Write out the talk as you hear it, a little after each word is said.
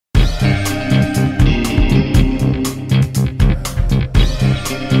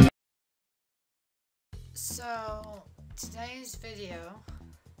Today's video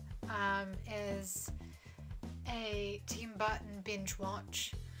is a Tim Burton binge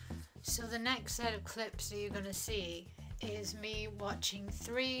watch. So the next set of clips that you're going to see is me watching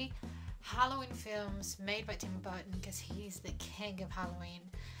 3 Halloween films made by Tim Burton, because he's the king of Halloween.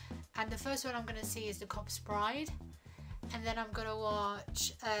 And the first one I'm going to see is The Cop's Bride, and then I'm going to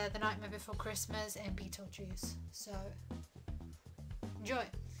watch The Nightmare Before Christmas and Beetlejuice. So enjoy.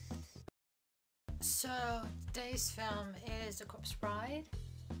 So today's film is The Cop's Bride,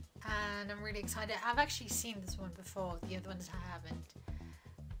 and I'm really excited. I've actually seen this one before, the other ones I haven't.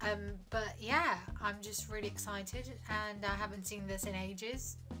 But yeah, I'm just really excited, and I haven't seen this in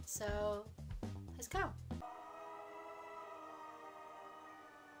ages, so let's go.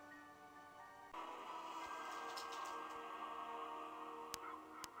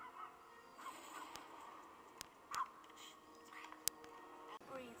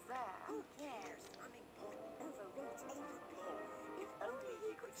 Breathe there. Who cares? Overrated. If only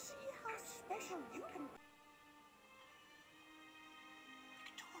he could see how special you can be.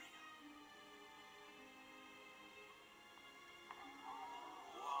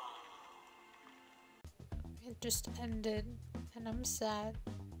 It just ended and I'm sad.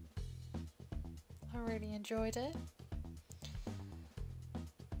 I really enjoyed it.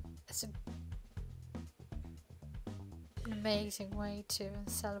 It's an amazing way to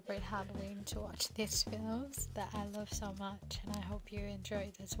celebrate Halloween, to watch these films that I love so much, and I hope you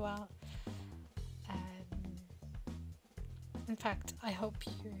enjoyed as well. In fact, I hope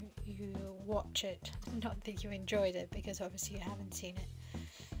you watch it, not that you enjoyed it, because obviously you haven't seen it.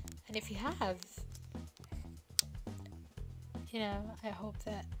 And if you have, you know, I hope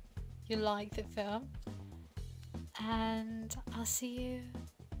that you like the film, and I'll see you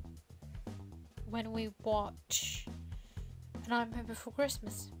when we watch A Nightmare Before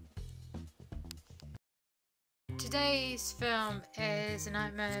Christmas. Today's film is A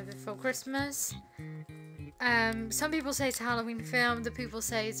Nightmare Before Christmas. Some people say it's a Halloween film, other people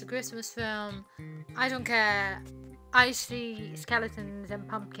say it's a Christmas film. I don't care. I see skeletons and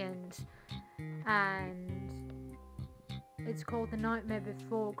pumpkins, and it's called The Nightmare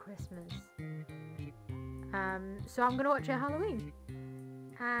Before Christmas. So I'm gonna watch it Halloween,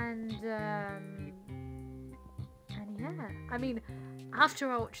 and yeah, I mean,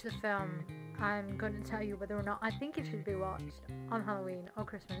 after I watch the film, I'm going to tell you whether or not I think it should be watched on Halloween or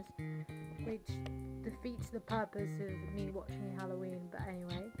Christmas, which defeats the purpose of me watching Halloween, but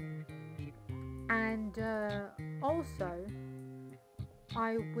anyway. And also,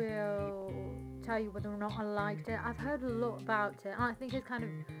 I will tell you whether or not I liked it. I've heard a lot about it, and I think it's kind of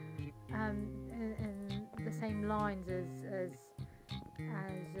in the same lines as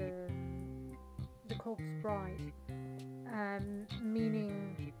The Corpse Bride,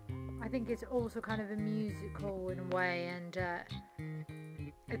 meaning I think it's also kind of a musical in a way, and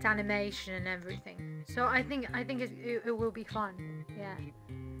it's animation and everything. So I think it will be fun. Yeah,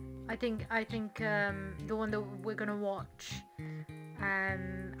 I think the one that we're gonna watch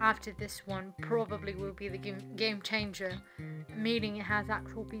after this one probably will be the game changer, meaning it has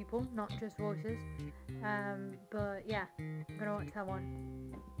actual people, not just voices. But yeah, I'm gonna watch that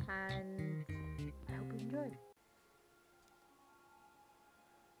one, and I hope you enjoy.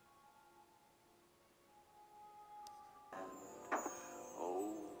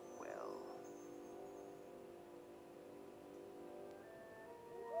 Oh, well.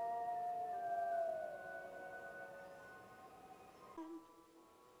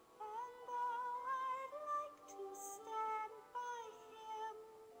 And though I'd like to stand by him,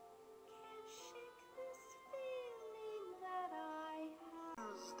 can't shake this feeling that I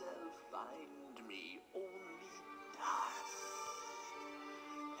have. They'll find me only dust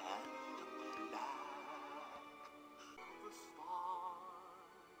and black. The stars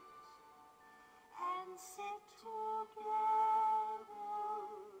And sit together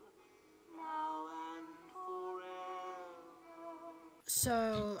now and forever.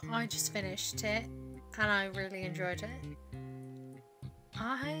 So I just finished it, and I really enjoyed it.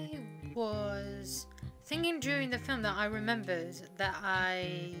 I was thinking during the film that I remembered that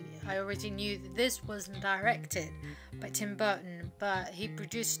I already knew that this wasn't directed by Tim Burton, but he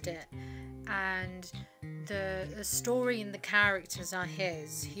produced it, and the story and the characters are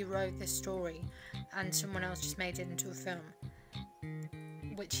his. He wrote this story, and someone else just made it into a film,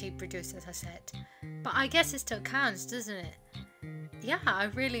 which he produced, as I said. But I guess it still counts, doesn't it? Yeah, I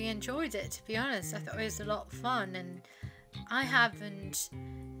really enjoyed it, to be honest. I thought it was a lot of fun, and I haven't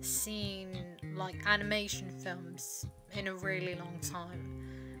seen like animation films in a really long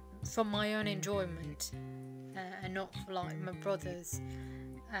time, for my own enjoyment, and not for like my brothers.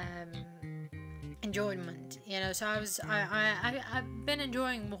 enjoyment, you know. So I've been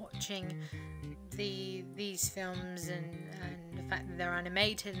enjoying watching these films, and the fact that they're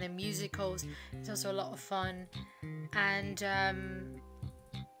animated and they're musicals. It's also a lot of fun, and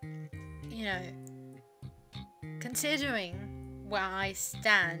you know, considering where I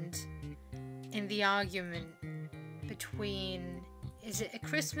stand in the argument between, is it a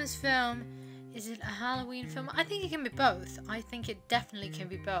Christmas film, is it a Halloween film? I think it can be both. I think it definitely can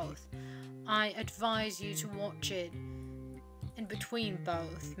be both. I advise you to watch it in between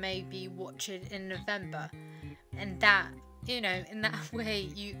both. Maybe watch it in November, and that, you know, in that way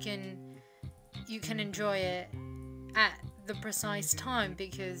you can enjoy it at the precise time,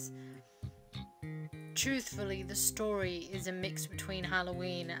 because truthfully the story is a mix between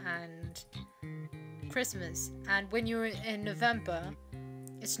Halloween and Christmas, and when you're in November,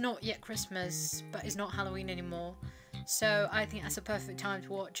 it's not yet Christmas, but it's not Halloween anymore. So I think that's a perfect time to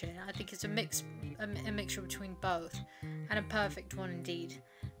watch it. I think it's a mixture between both, and a perfect one indeed.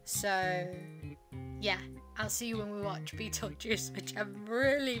 So yeah, I'll see you when we watch Beetlejuice, which I'm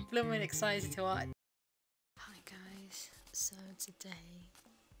really blooming excited to watch. Hi guys, so today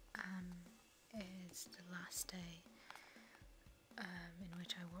is the last day in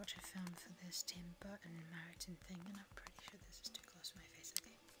which I watch a film for this Tim Burton marathon thing, and I'm pretty sure this is too close to my face.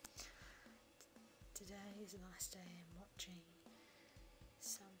 Okay. Today is the last day I'm watching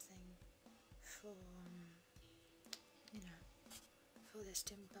something for, you know, for this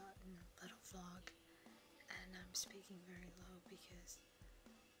Tim Burton little vlog, and I'm speaking very low because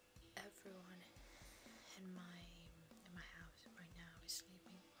everyone in my house right now is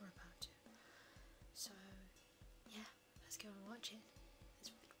sleeping or about to. So yeah, let's go and watch it.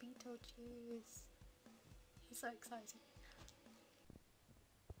 It's Beetlejuice. I'm so excited.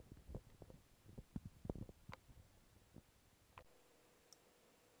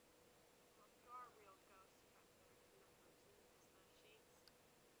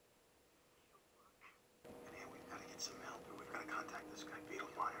 Some help, and we've got to contact this guy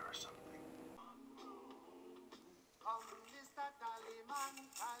Beetlemeyer or something. Come, Mr. Tallyman,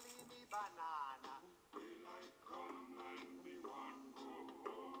 tally me banana. Daylight come and we want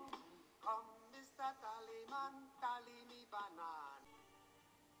go home. Come, Mr. Tallyman, tally me banana.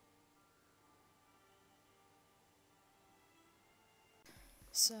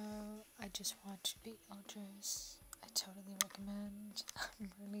 So I just watched Beetlejuice. I totally recommend. I'm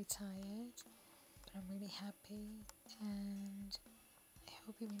really tired, but I'm really happy, and I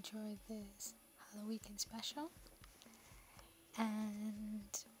hope you enjoyed this Halloween special. And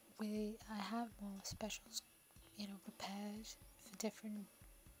I have more specials, you know, prepared for different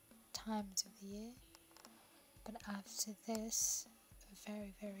times of the year. But after this,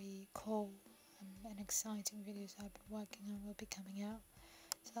 very, very cool and exciting videos I've been working on will be coming out.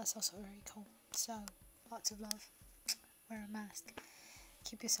 So that's also very cool. So lots of love. Wear a mask.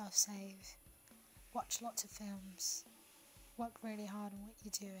 Keep yourself safe. Watch lots of films. Work really hard on what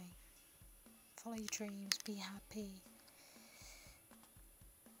you're doing. Follow your dreams. Be happy.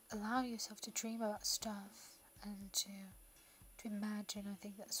 Allow yourself to dream about stuff and to imagine. I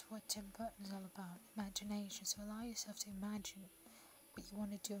think that's what Tim Burton is all about. Imagination. So allow yourself to imagine what you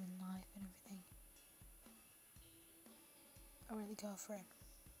want to do in life and everything. I really go for it.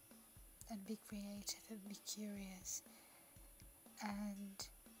 And be creative and be curious. And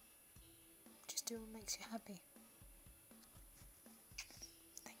just do what makes you happy.